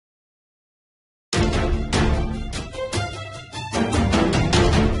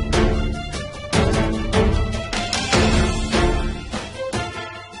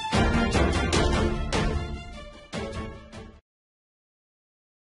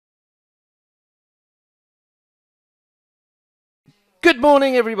Good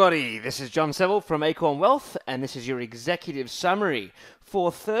morning, everybody. This is John Seville from Acorn Wealth, and this is your executive summary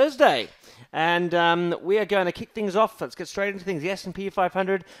for Thursday. And we are going to kick things off. Let's get straight into things. The S&P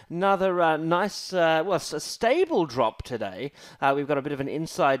 500, another nice, a stable drop today. We've got a bit of an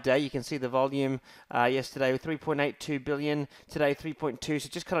inside day. You can see the volume yesterday with 3.82 billion, today 3.2, so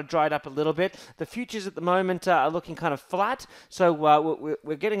just kind of dried up a little bit. The futures at the moment are looking kind of flat, so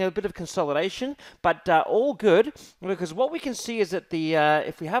we're getting a bit of consolidation, but all good, because what we can see is that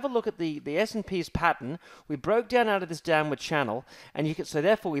if we have a look at the S&P's pattern, we broke down out of this downward channel, and so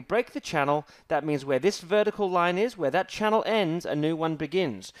therefore we break the channel. That means where this vertical line is, where that channel ends, a new one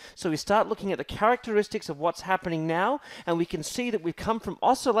begins. So we start looking at the characteristics of what's happening now, and we can see that we've come from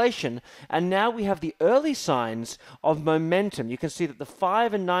oscillation, and now we have the early signs of momentum. You can see that the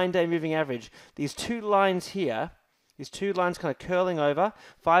 5 and 9 day moving average, these two lines here, these two lines kind of curling over,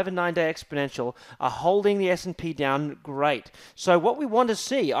 5 and 9 day exponential, are holding the S&P down great. So what we want to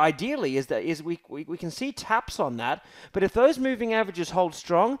see, ideally, is we can see taps on that. But if those moving averages hold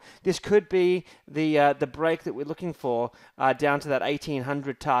strong, this could be the break that we're looking for down to that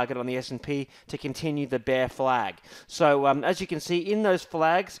 1800 target on the S&P to continue the bear flag. So as you can see in those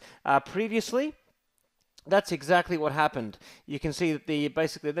flags previously, that's exactly what happened. You can see that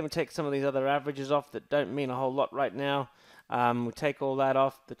basically, let me take some of these other averages off that don't mean a whole lot right now. We'll take all that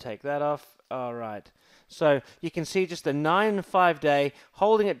off, take that off. All right. So you can see just the 9 and 5 day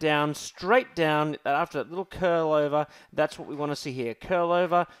holding it down, straight down after that little curl over. That's what we want to see here. Curl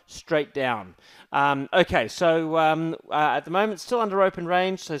over, straight down. Okay, so at the moment, still under open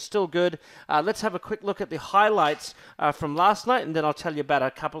range, so still good. Let's have a quick look at the highlights from last night, and then I'll tell you about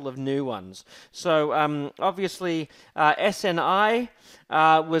a couple of new ones. So obviously, SNI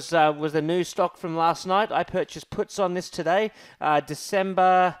was the new stock from last night. I purchased puts on this today,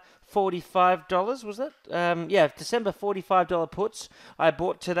 December $45, was it? Yeah, December $45 puts I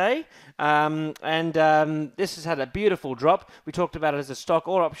bought today. This has had a beautiful drop. We talked about it as a stock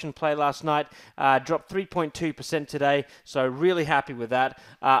or option play last night. Dropped 3.2% today, so really happy with that,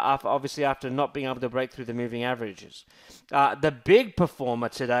 obviously after not being able to break through the moving averages. The big performer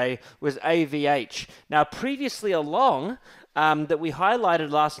today was AVH. Now, previously along, that we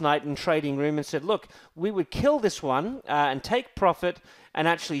highlighted last night in Trading Room and said, look, we would kill this one and take profit and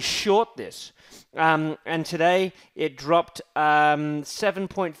actually short this. And today it dropped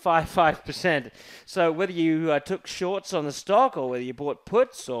 7.55%. So whether you took shorts on the stock or whether you bought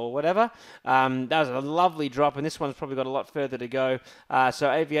puts or whatever, that was a lovely drop, and this one's probably got a lot further to go. So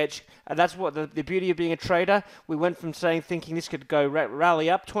AVH, that's what the beauty of being a trader. We went from thinking this could go rally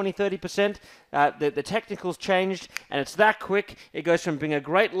up 20-30%. The technicals changed, and it's that quick. It goes from being a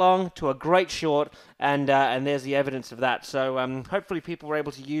great long to a great short, and there's the evidence of that. So hopefully people were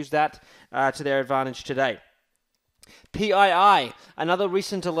able to use that to their advantage today. PII, another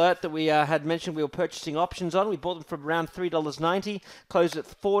recent alert that we had mentioned we were purchasing options on. We bought them for around $3.90, closed at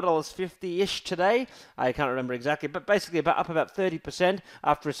 $4.50-ish today. I can't remember exactly, but basically up about 30%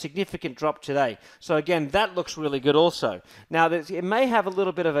 after a significant drop today. So again, that looks really good also. Now, it may have a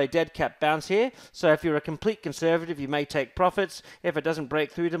little bit of a dead cat bounce here, so if you're a complete conservative, you may take profits if it doesn't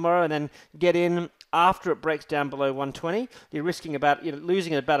break through tomorrow and then get in after it breaks down below 120. You're risking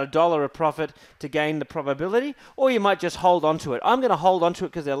losing about $1 of profit to gain the probability, or you might just hold on to it. I'm going to hold on to it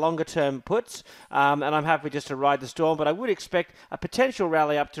because they're longer term puts, and I'm happy just to ride the storm, but I would expect a potential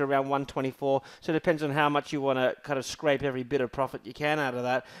rally up to around 124, so it depends on how much you want to kind of scrape every bit of profit you can out of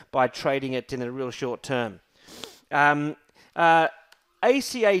that by trading it in a real short term.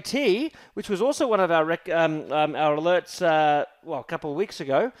 ACAT, which was also one of our alerts, a couple of weeks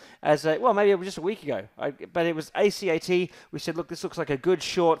ago, maybe it was just a week ago, but it was ACAT. We said, look, this looks like a good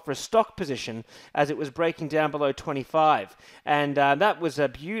short for a stock position as it was breaking down below 25, and that was a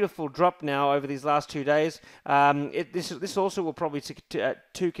beautiful drop now over these last 2 days. This also will probably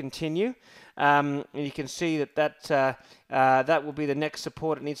to continue. You can see that will be the next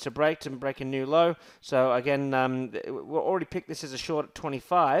support it needs to break a new low. So again, we'll already picked this as a short at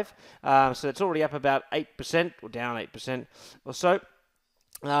 25, so it's already up about 8% or down 8% or so.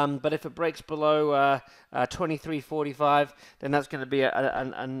 But if it breaks below 23.45, then that's going to be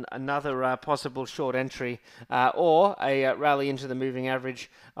another possible short entry or a rally into the moving average,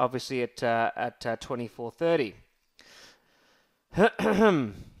 obviously at 24.30.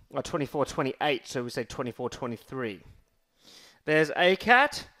 Or 24.28, so we say 24.23. There's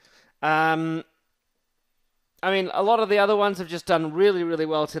ACAT. I mean, a lot of the other ones have just done really, really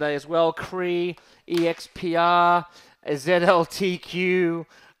well today as well. CRE, EXPR, ZLTQ,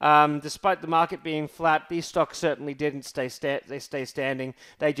 Despite the market being flat, these stocks certainly didn't stay standing.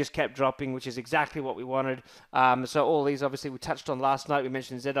 They just kept dropping, which is exactly what we wanted. So all these, obviously, we touched on last night. We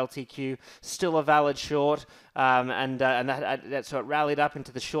mentioned ZLTQ, still a valid short, and that so it rallied up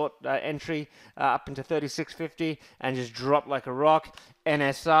into the short entry, up into 36.50, and just dropped like a rock.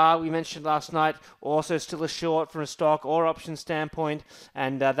 NSR, we mentioned last night, also still a short from a stock or option standpoint,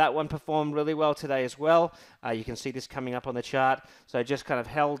 and that one performed really well today as well. You can see this coming up on the chart, so just kind of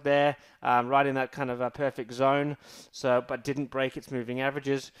held there, right in that kind of perfect zone, so but didn't break its moving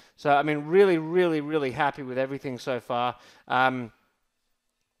averages. So, I mean, really, really, really happy with everything so far.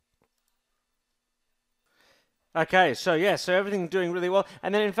 Okay, so yeah, so everything doing really well,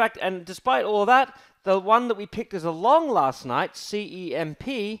 and then in fact, and despite all that, the one that we picked as a long last night,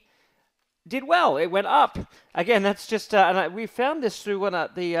 CEMP, did well. It went up. Again, that's just, we found this through one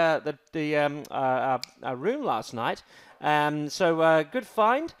at the room last night. So good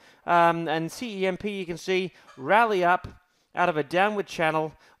find. And CEMP, you can see, rally up out of a downward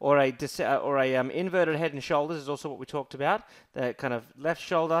channel or a inverted head and shoulders is also what we talked about. The kind of left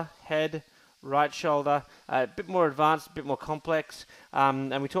shoulder, head, right shoulder, a bit more advanced, a bit more complex,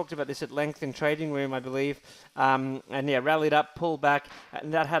 and we talked about this at length in Trading Room, I believe. And yeah, rallied up, pulled back,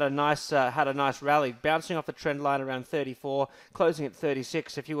 and that had a nice rally, bouncing off the trend line around 34, closing at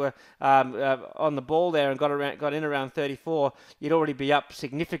 36. If you were on the ball there and got in around 34, you'd already be up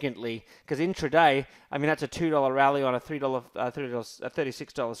significantly, because intraday, I mean, that's a $2 rally on a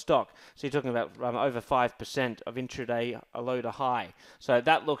 $36 stock. So you're talking about over 5% of intraday low to high. So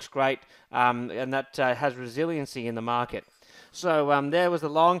that looks great, and that has resiliency in the market. So there was the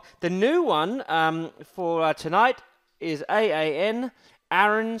long. The new one for tonight is AAN,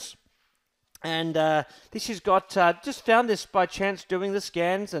 Aaron's. And this has got, just found this by chance doing the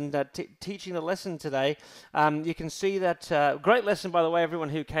scans and teaching the lesson today. You can see that, great lesson, by the way, everyone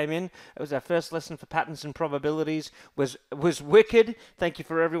who came in. It was our first lesson for patterns and probabilities. Was wicked. Thank you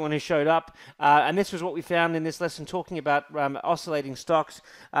for everyone who showed up. And this was what we found in this lesson, talking about oscillating stocks.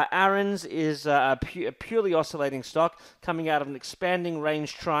 Aaron's is a purely oscillating stock coming out of an expanding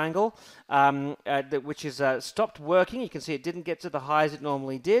range triangle, which is stopped working. You can see it didn't get to the highs it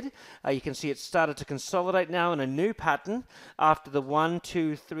normally did. You can see it started to consolidate now in a new pattern after the 1,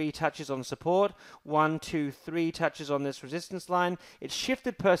 2, 3 touches on support, 1, 2, 3 touches on this resistance line. It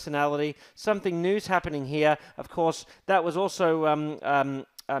shifted personality. Something new's happening here. Of course, that was also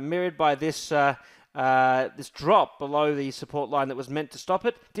mirrored by this this drop below the support line that was meant to stop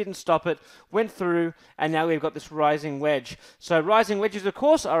it, didn't stop it, went through, and now we've got this rising wedge. So rising wedges, of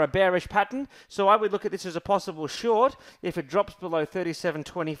course, are a bearish pattern, so I would look at this as a possible short if it drops below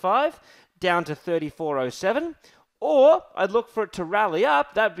 37.25 down to 34.07, or I'd look for it to rally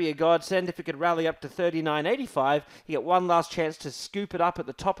up. That'd be a godsend if it could rally up to 39.85. You get one last chance to scoop it up at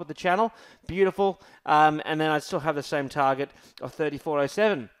the top of the channel. Beautiful. And then I'd still have the same target of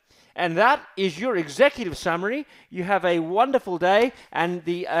 34.07. And that is your executive summary. You have a wonderful day, and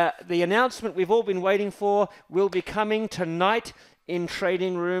the announcement we've all been waiting for will be coming tonight in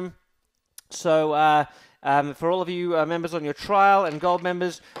Trading Room. So for all of you members on your trial and gold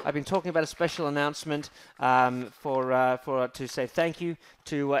members, I've been talking about a special announcement to say thank you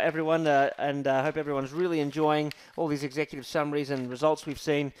to everyone, and I hope everyone's really enjoying all these executive summaries and results we've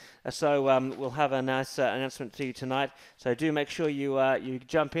seen. So we'll have a nice announcement for you tonight. So do make sure you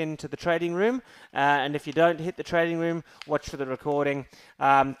jump into the Trading Room, and if you don't hit the Trading Room, watch for the recording.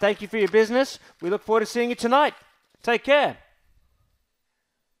 Thank you for your business. We look forward to seeing you tonight. Take care.